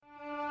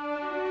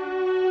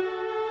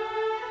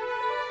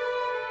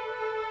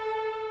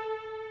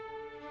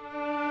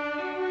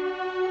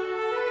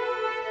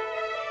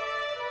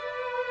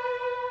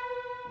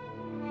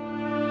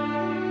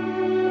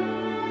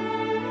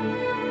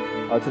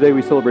Today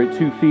we celebrate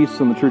two feasts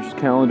on the church's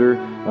calendar.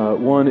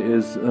 One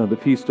is the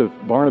feast of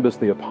Barnabas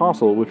the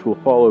Apostle, which we'll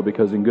follow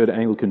because in good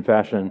Anglican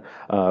fashion,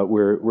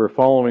 we're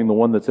following the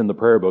one that's in the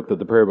prayer book that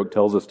the prayer book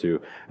tells us to,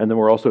 and then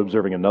we're also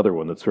observing another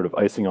one that's sort of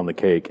icing on the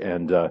cake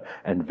and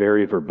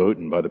very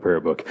verboten by the prayer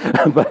book.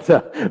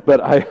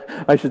 but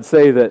I should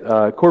say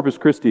that Corpus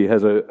Christi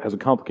has a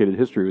complicated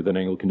history within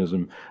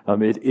Anglicanism.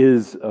 It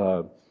is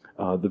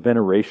the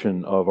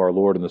veneration of our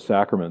Lord in the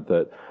sacrament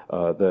that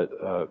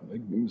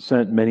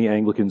sent many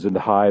Anglicans into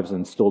hives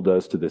and still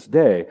does to this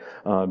day.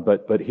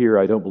 But here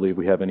I don't believe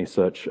we have any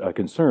such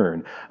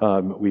concern.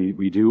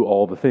 We do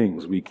all the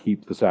things. We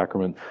keep the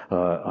sacrament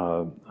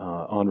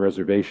on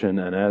reservation,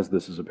 and as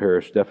this is a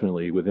parish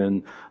definitely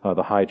within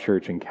the High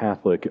Church and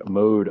Catholic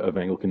mode of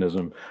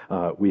Anglicanism,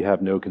 we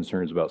have no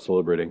concerns about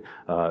celebrating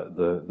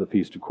the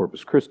Feast of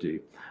Corpus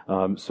Christi.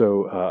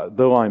 So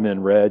though I'm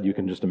in red, you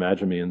can just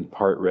imagine me in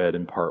part red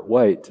and part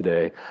white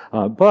today.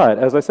 But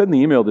as I said in the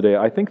email today,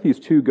 I think these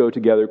two go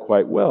together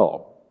quite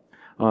well.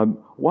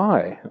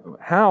 Why?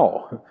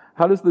 How?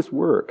 How does this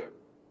work?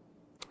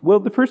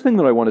 Well, the first thing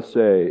that I want to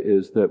say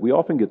is that we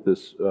often get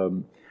this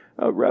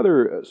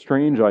rather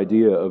strange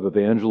idea of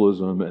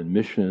evangelism and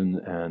mission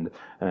and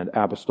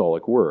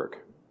apostolic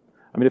work.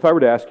 I mean, if I were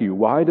to ask you,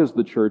 why does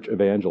the church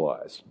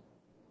evangelize?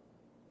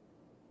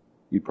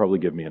 You'd probably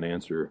give me an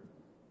answer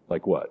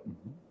like what?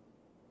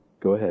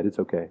 Go ahead, it's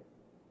okay.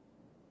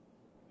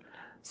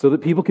 So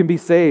that people can be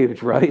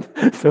saved, right?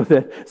 So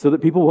that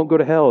people won't go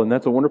to hell, and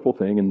that's a wonderful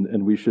thing,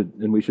 and we should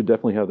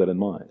definitely have that in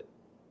mind.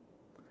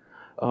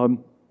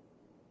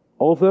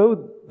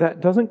 Although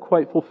that doesn't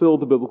quite fulfill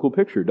the biblical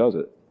picture, does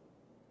it?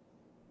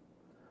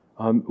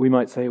 We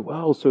might say,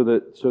 well, so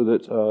that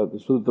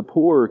the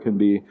poor can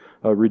be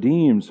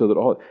redeemed, so that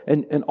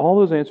all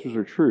those answers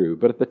are true.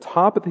 But at the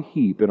top of the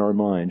heap in our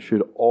mind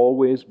should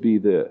always be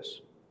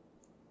this: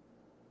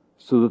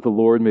 so that the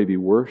Lord may be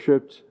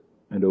worshipped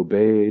and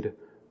obeyed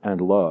and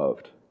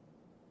loved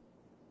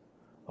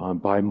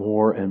by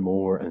more and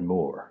more and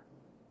more.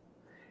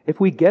 If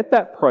we get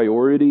that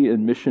priority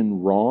and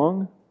mission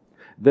wrong,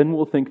 then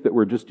we'll think that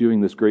we're just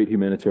doing this great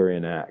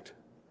humanitarian act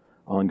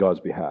on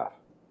God's behalf.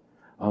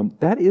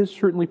 That is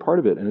certainly part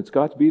of it, and it's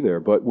got to be there.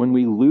 But when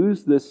we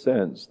lose this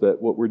sense that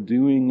what we're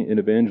doing in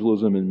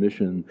evangelism and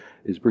mission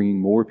is bringing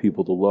more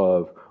people to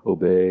love,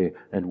 obey,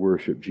 and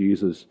worship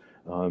Jesus,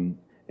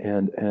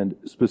 and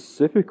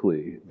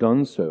specifically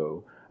done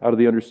so out of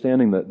the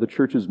understanding that the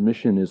church's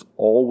mission is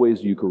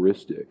always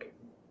Eucharistic.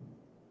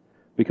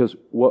 Because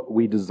what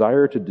we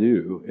desire to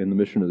do in the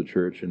mission of the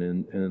church and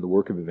in the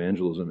work of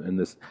evangelism and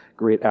this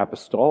great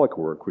apostolic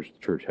work which the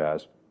church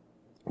has,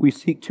 we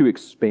seek to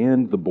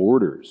expand the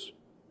borders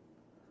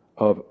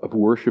of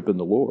worship in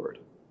the Lord.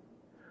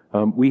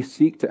 We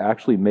seek to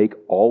actually make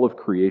all of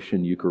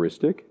creation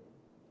Eucharistic,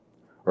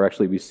 or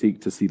actually we seek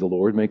to see the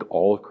Lord make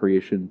all of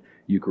creation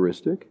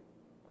Eucharistic.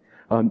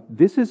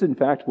 This is, in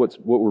fact, what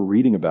we're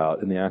reading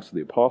about in the Acts of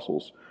the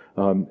Apostles,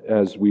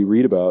 as we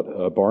read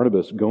about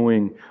Barnabas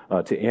going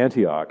to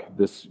Antioch,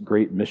 this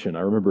great mission. I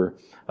remember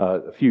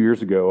a few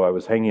years ago, I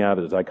was hanging out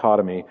at a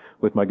dichotomy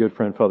with my good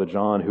friend Father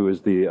John, who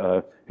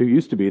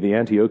used to be the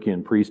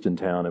Antiochian priest in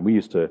town, and we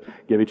used to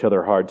give each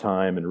other a hard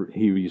time, and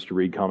he used to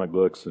read comic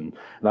books, and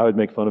I would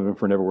make fun of him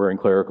for never wearing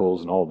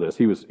clericals and all of this.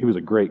 He was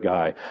a great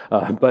guy.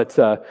 But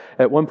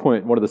at one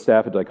point, one of the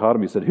staff at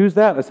Dichotomy said, "Who's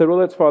that?" I said, "Well,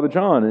 that's Father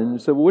John." And he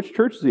said, "Well, which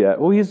church is he at?"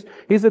 "Well, he's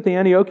at the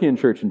Antiochian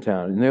church in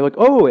town." And they're like,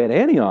 "Oh, at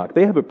Antioch,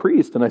 they have a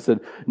priest." And I said,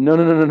 No,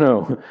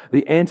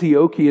 the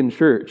Antiochian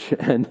church.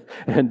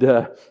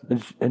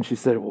 And she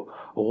said, "Well,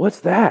 what's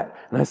that?"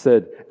 And I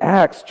said,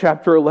 "Acts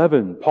chapter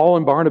 11, Paul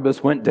and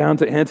Barnabas went down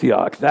to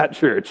Antioch, that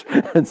church."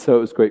 And so it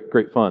was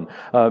great fun.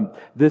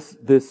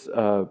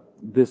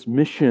 This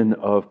mission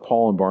of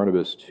Paul and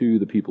Barnabas to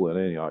the people in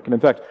Antioch. And in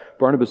fact,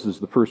 Barnabas is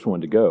the first one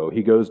to go.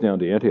 He goes down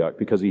to Antioch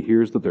because he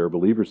hears that there are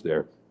believers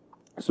there.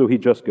 So he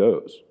just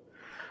goes.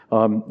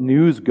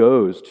 News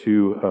goes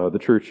to the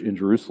church in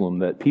Jerusalem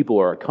that people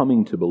are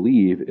coming to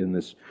believe in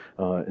this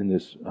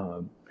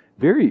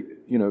very,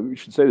 we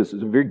should say this,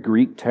 it's a very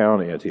Greek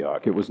town,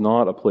 Antioch. It was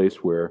not a place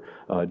where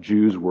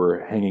Jews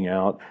were hanging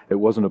out. It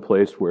wasn't a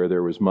place where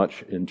there was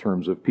much in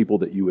terms of people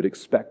that you would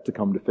expect to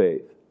come to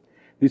faith.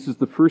 This is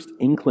the first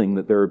inkling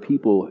that there are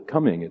people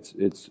coming.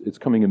 It's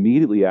coming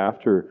immediately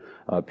after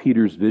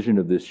Peter's vision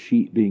of this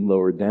sheet being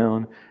lowered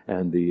down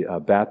and the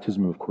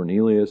baptism of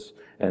Cornelius.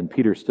 And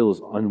Peter still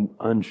is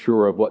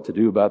unsure of what to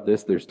do about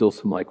this. There's still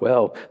some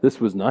well,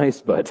 this was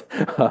nice, but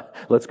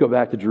let's go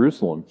back to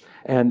Jerusalem.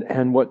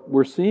 And what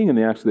we're seeing in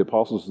the Acts of the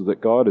Apostles is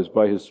that God is,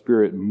 by His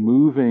Spirit,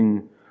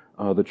 moving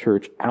the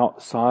church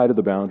outside of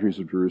the boundaries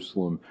of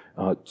Jerusalem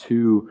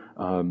to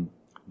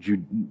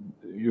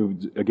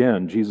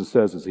again, Jesus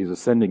says as He's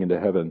ascending into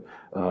heaven,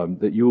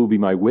 that you will be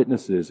my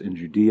witnesses in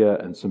Judea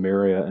and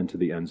Samaria and to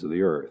the ends of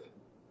the earth.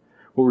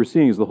 What we're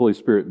seeing is the Holy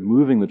Spirit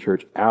moving the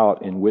church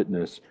out in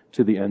witness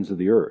to the ends of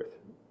the earth.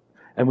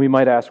 And we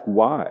might ask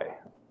why.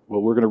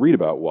 Well, we're going to read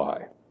about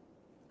why.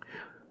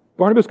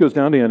 Barnabas goes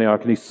down to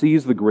Antioch and he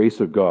sees the grace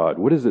of God.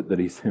 What is it that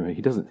he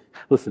doesn't,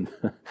 listen,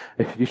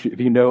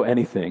 if you know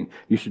anything,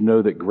 you should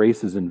know that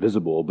grace is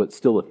invisible, but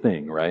still a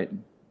thing, right?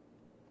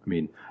 I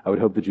mean, I would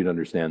hope that you'd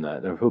understand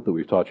that. I hope that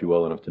we've taught you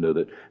well enough to know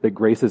that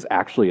grace is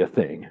actually a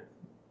thing,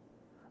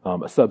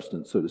 a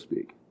substance, so to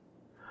speak.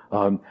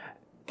 Can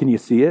you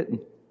see it?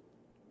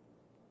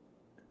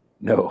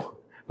 No.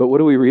 But what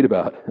do we read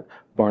about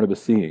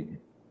Barnabas seeing?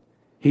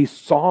 He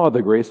saw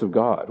the grace of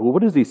God. Well,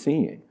 what is he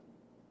seeing?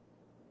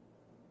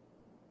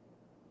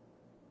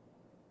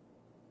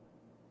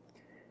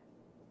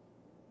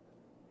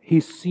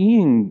 He's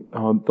seeing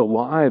the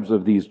lives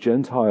of these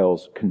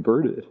Gentiles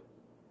converted.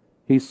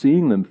 He's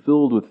seeing them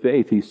filled with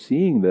faith. He's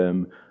seeing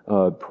them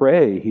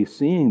pray. He's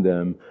seeing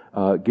them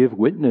give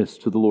witness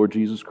to the Lord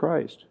Jesus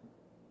Christ.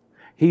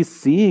 He's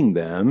seeing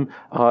them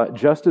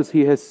just as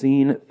he has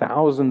seen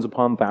thousands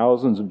upon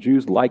thousands of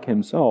Jews like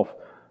himself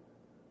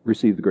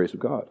receive the grace of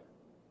God.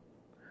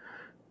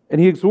 And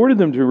he exhorted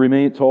them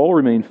to all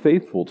remain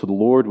faithful to the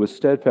Lord with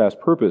steadfast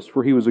purpose,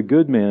 for he was a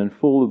good man,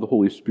 full of the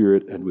Holy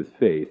Spirit and with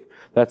faith.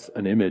 That's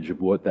an image of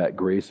what that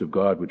grace of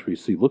God, which we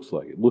see, looks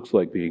like. It looks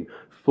like being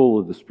full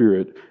of the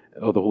Spirit,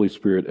 of the Holy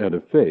Spirit, and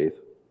of faith.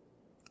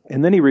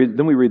 And then we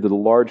read that a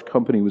large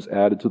company was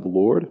added to the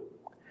Lord.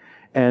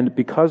 And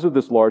because of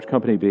this large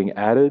company being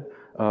added,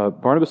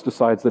 Barnabas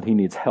decides that he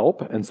needs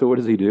help. And so what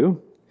does he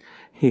do?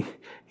 He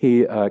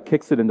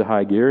kicks it into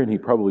high gear, and he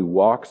probably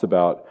walks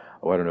about,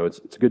 I don't know,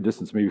 it's a good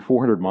distance, maybe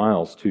 400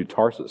 miles to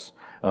Tarsus.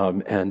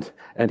 And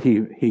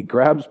he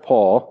grabs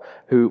Paul,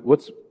 who,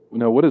 actually,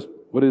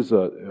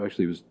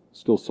 he was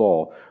still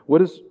Saul.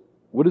 What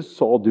is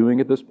Saul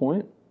doing at this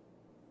point?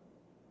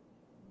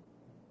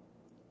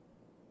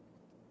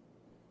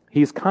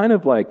 He's kind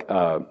of like,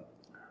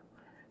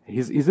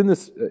 he's in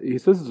this, he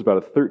says it's about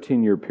a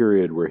 13-year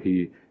period where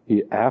he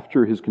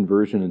after his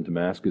conversion in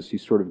Damascus, he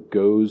sort of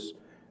goes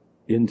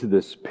into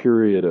this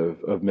period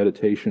of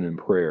meditation and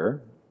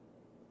prayer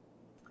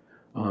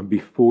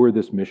before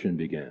this mission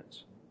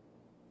begins.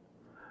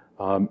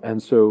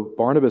 And so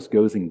Barnabas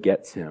goes and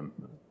gets him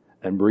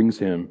and brings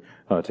him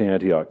to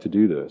Antioch to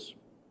do this.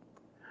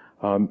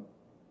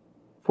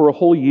 For a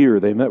whole year,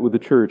 they met with the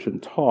church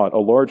and taught a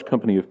large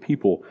company of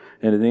people,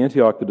 and in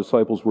Antioch, the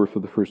disciples were for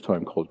the first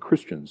time called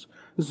Christians.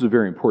 This is a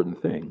very important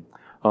thing.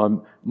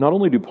 Not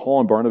only do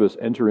Paul and Barnabas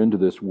enter into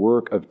this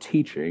work of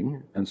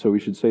teaching, and so we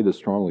should say this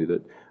strongly,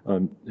 that,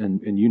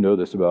 and you know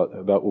this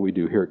about what we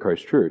do here at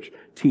Christ Church,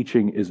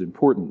 teaching is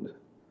important.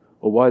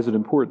 Well, why is it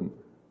important?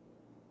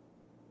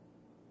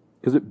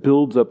 Because it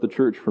builds up the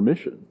church for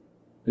mission.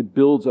 It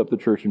builds up the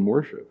church in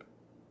worship.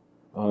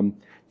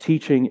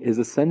 Teaching is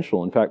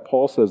essential. In fact,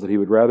 Paul says that he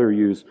would rather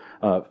use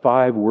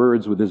 5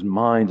 words with his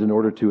mind in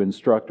order to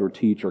instruct or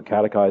teach or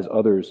catechize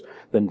others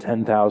than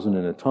 10,000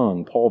 in a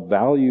tongue. Paul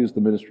values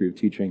the ministry of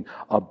teaching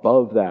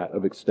above that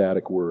of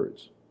ecstatic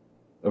words,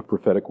 of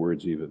prophetic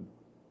words even.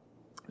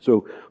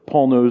 So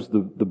Paul knows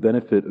the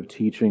benefit of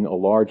teaching. A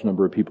large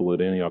number of people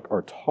at Antioch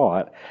are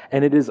taught,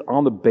 and it is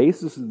on the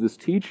basis of this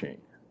teaching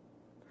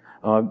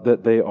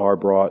that they are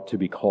brought to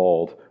be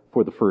called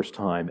for the first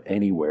time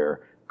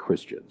anywhere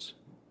Christians.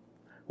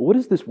 What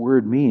does this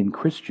word mean,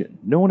 Christian?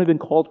 No one had been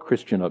called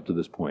Christian up to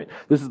this point.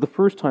 This is the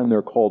first time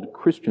they're called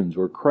Christians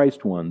or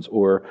Christ ones,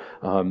 or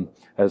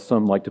as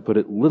some like to put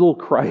it, little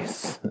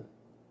Christs.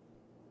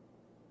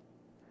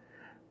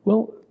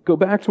 Well, go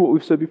back to what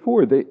we've said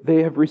before.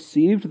 They have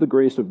received the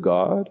grace of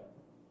God.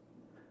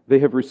 They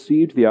have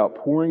received the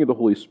outpouring of the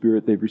Holy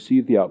Spirit. They've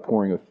received the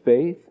outpouring of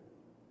faith.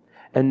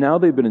 And now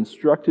they've been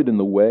instructed in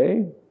the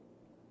way.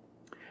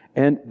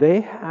 And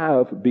they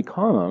have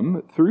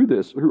become,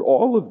 through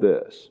all of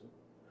this,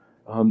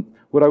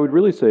 what I would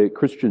really say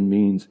Christian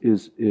means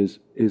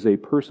is a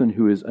person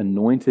who is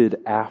anointed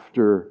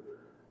after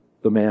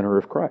the manner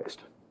of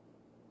Christ.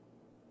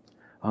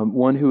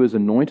 One who is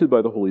anointed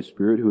by the Holy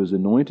Spirit, who is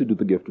anointed with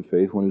the gift of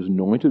faith, one who is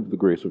anointed with the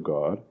grace of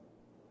God.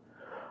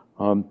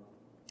 And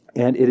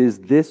it is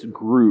this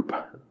group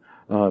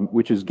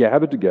which is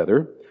gathered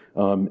together,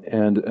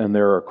 and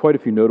there are quite a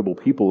few notable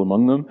people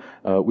among them.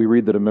 We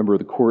read that a member of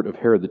the court of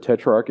Herod the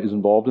Tetrarch is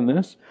involved in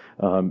this.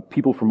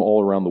 People from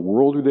all around the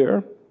world are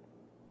there.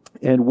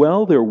 And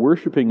while they're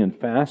worshiping and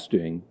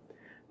fasting,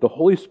 the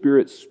Holy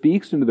Spirit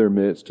speaks into their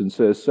midst and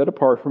says, "Set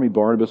apart for me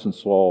Barnabas and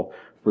Saul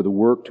for the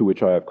work to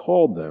which I have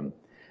called them."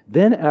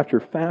 Then after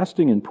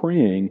fasting and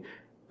praying,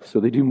 so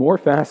they do more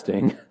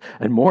fasting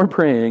and more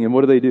praying, and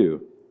what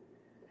do?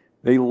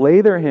 They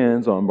lay their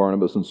hands on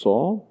Barnabas and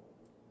Saul,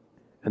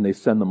 and they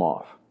send them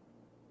off.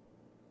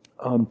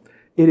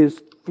 It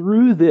is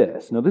through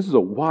this, now this is a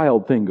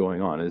wild thing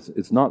going on.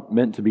 It's not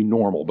meant to be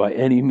normal by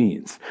any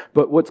means.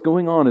 But what's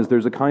going on is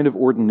there's a kind of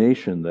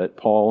ordination that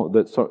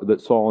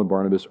Saul and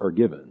Barnabas are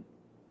given.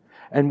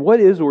 And what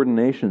is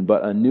ordination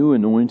but a new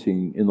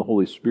anointing in the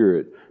Holy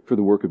Spirit for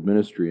the work of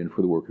ministry and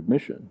for the work of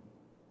mission?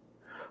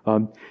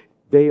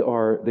 They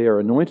are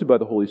anointed by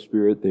the Holy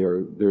Spirit.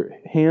 Their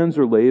hands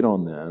are laid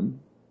on them,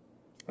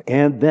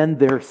 and then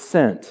they're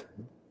sent.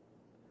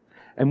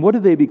 And what do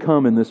they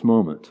become in this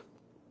moment?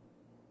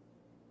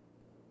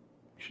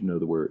 You should know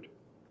the word.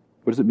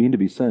 What does it mean to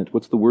be sent?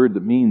 What's the word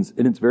that means,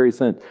 in its very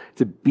sense,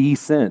 to be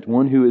sent,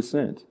 one who is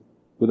sent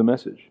with a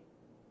message?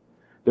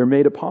 They're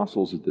made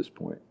apostles at this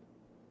point.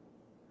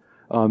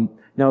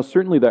 Now,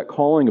 certainly that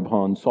calling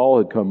upon Saul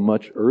had come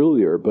much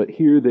earlier, but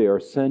here they are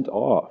sent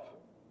off.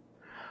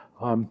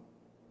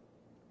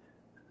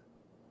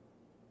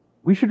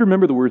 We should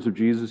remember the words of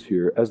Jesus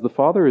here, as the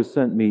Father has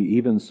sent me,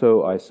 even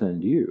so I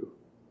send you.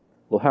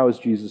 Well, how is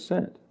Jesus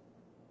sent?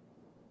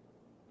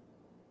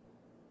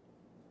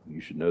 You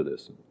should know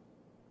this.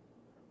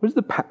 What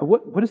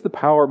is the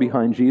power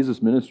behind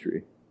Jesus'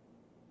 ministry?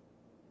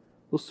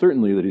 Well,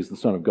 certainly that he's the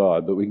Son of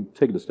God, but we can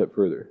take it a step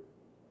further.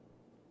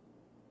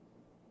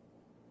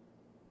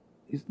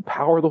 He's the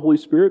power of the Holy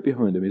Spirit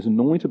behind him. He's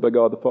anointed by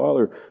God the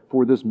Father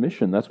for this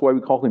mission. That's why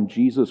we call him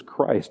Jesus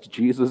Christ,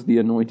 Jesus the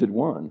Anointed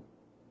One.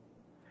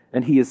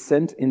 And he is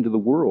sent into the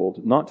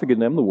world, not to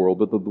condemn the world,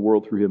 but that the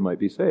world through him might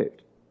be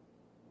saved.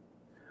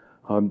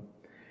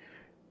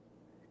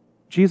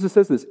 Jesus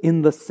says this,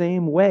 in the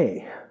same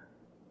way,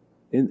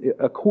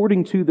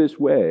 according to this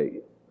way,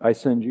 I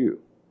send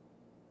you.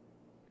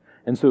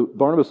 And so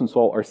Barnabas and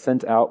Saul are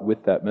sent out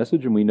with that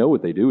message, and we know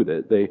what they do with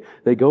it.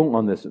 They go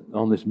on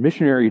this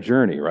missionary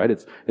journey, right?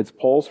 It's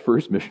Paul's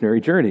first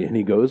missionary journey, and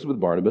he goes with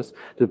Barnabas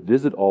to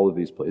visit all of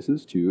these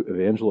places, to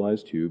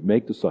evangelize, to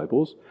make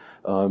disciples.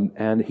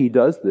 And he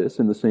does this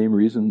for the same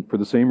reason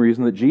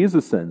that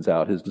Jesus sends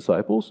out his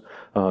disciples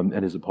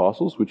and his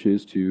apostles, which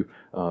is to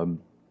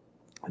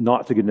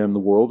not to condemn the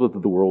world, but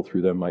that the world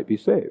through them might be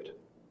saved.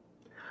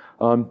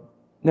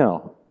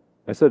 Now,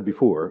 I said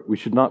before, we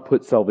should not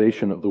put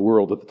salvation of the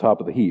world at the top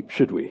of the heap,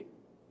 should we?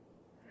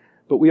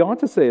 But we ought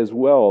to say as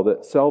well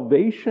that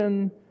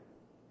salvation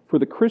for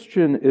the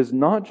Christian is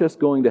not just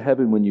going to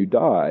heaven when you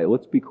die.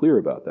 Let's be clear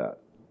about that.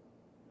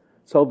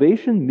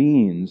 Salvation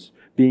means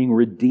being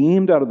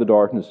redeemed out of the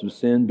darkness of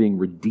sin, being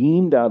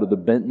redeemed out of the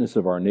bentness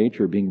of our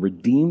nature, being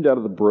redeemed out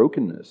of the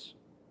brokenness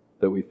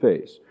that we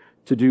face.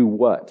 To do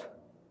what?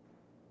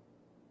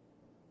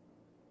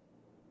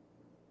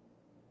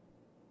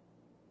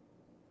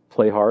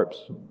 Play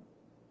harps,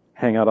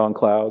 hang out on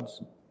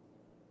clouds,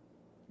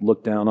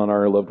 look down on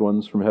our loved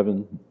ones from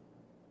heaven,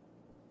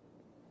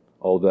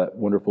 all that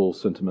wonderful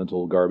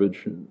sentimental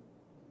garbage.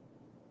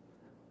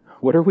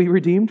 What are we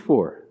redeemed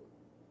for?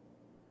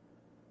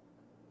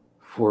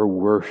 For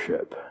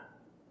worship.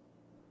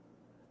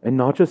 And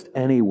not just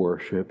any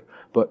worship,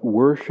 but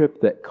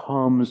worship that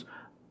comes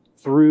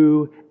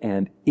through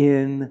and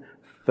in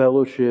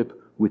fellowship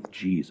with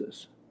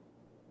Jesus.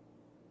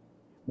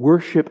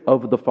 Worship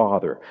of the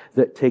Father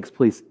that takes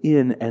place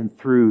in and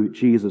through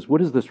Jesus.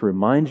 What does this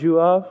remind you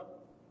of?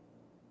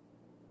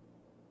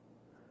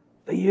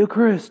 The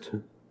Eucharist.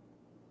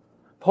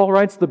 Paul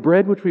writes, the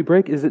bread which we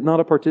break, is it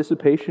not a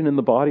participation in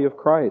the body of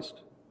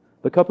Christ?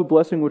 The cup of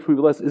blessing which we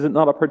bless, is it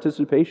not a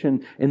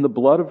participation in the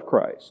blood of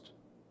Christ?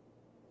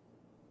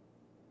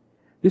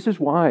 This is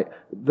why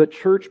the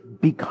church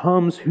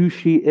becomes who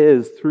she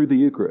is through the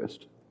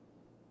Eucharist.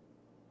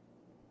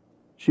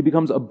 She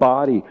becomes a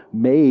body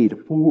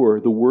made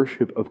for the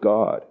worship of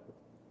God.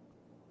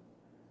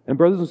 And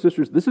brothers and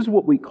sisters, this is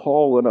what we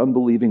call an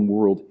unbelieving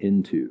world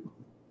into.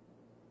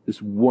 This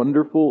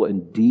wonderful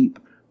and deep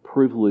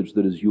privilege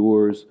that is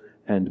yours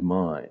and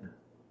mine.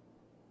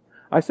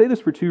 I say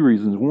this for two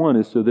reasons. One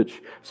is so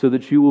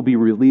that you will be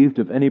relieved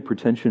of any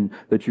pretension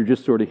that you're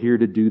just sort of here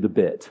to do the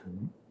bit.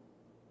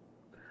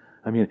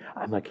 I mean,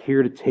 I'm like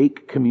here to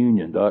take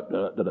communion.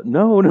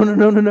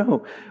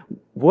 No.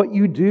 What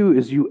you do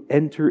is you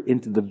enter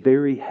into the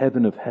very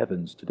heaven of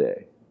heavens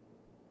today.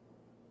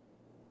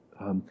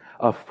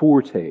 A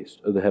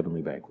foretaste of the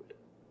heavenly banquet.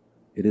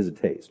 It is a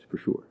taste, for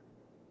sure.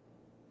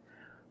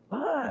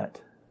 But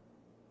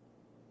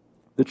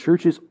the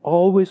church is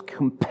always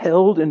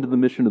compelled into the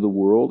mission of the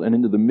world and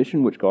into the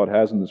mission which God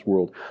has in this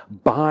world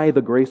by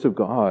the grace of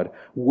God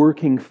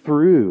working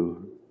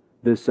through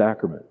this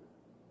sacrament.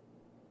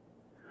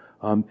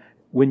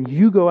 When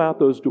you go out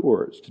those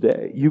doors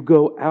today, you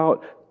go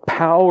out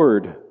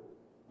powered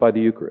by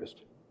the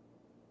Eucharist,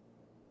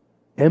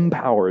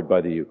 empowered by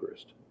the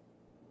Eucharist,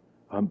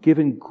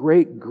 given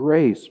great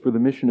grace for the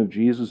mission of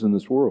Jesus in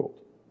this world.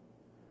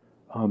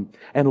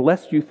 And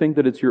lest you think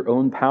that it's your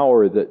own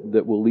power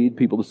that will lead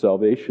people to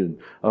salvation,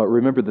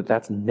 remember that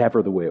that's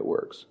never the way it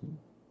works.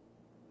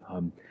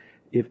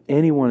 If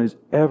anyone is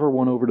ever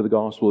won over to the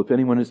gospel, if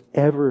anyone is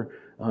ever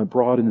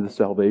brought into the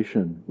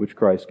salvation which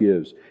Christ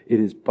gives, it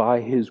is by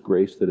His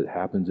grace that it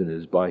happens, and it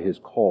is by His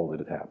call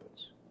that it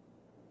happens.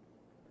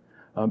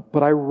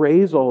 But I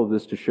raise all of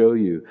this to show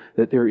you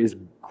that there is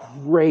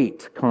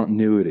great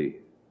continuity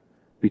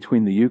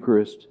between the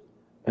Eucharist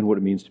and what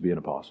it means to be an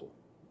apostle.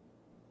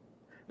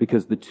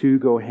 Because the two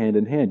go hand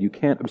in hand. You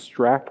can't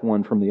abstract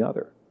one from the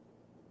other.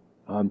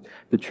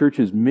 The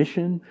church's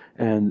mission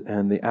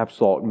and the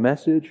apostolic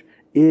message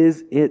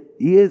is at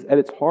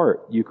its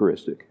heart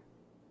Eucharistic.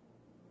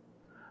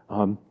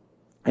 And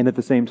at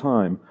the same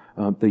time,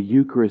 the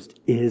Eucharist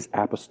is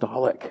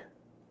apostolic.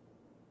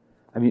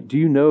 I mean, do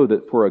you know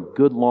that for a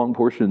good long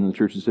portion in the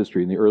church's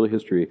history, in the early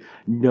history,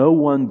 no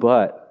one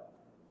but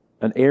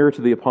an heir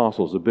to the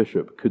apostles, a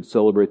bishop, could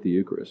celebrate the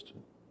Eucharist.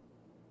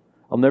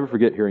 I'll never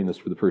forget hearing this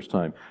for the first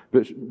time.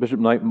 Bishop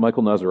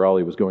Michael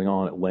Nazarali was going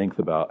on at length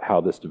about how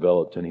this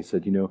developed, and he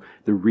said,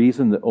 the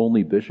reason that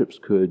only bishops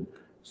could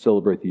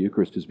celebrate the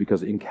Eucharist is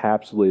because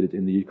encapsulated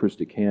in the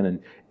Eucharistic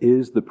canon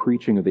is the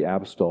preaching of the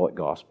apostolic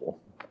gospel.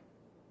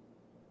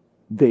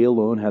 They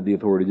alone had the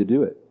authority to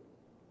do it.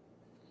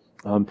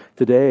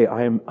 Today,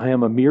 I am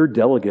a mere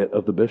delegate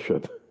of the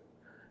bishop,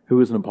 who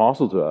is an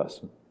apostle to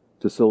us,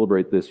 to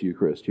celebrate this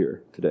Eucharist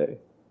here today.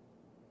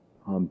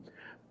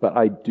 But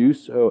I do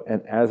so,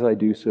 and as I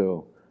do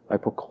so, I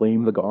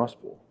proclaim the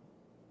gospel.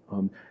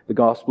 The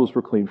gospel is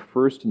proclaimed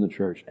first in the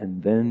church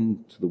and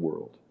then to the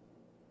world.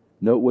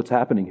 Note what's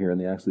happening here in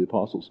the Acts of the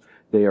Apostles.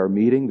 They are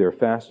meeting, they're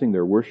fasting,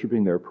 they're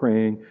worshiping, they're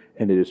praying,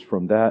 and it is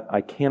from that,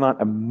 I cannot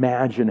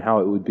imagine how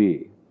it would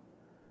be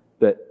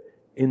that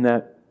in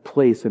that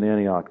place in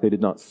Antioch, they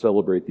did not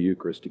celebrate the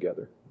Eucharist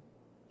together.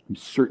 I'm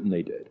certain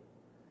they did.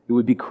 It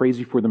would be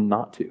crazy for them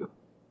not to.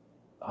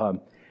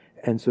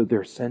 And so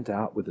they're sent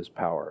out with this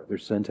power. They're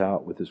sent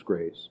out with this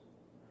grace.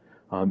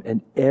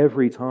 And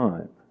every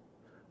time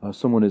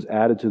someone is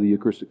added to the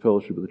Eucharistic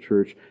fellowship of the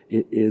church,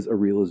 it is a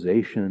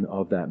realization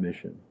of that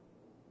mission.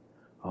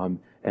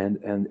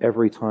 And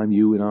every time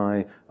you and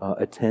I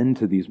attend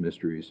to these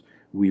mysteries,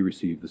 we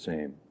receive the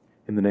same.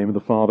 In the name of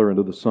the Father, and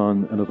of the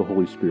Son, and of the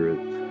Holy Spirit.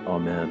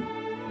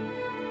 Amen.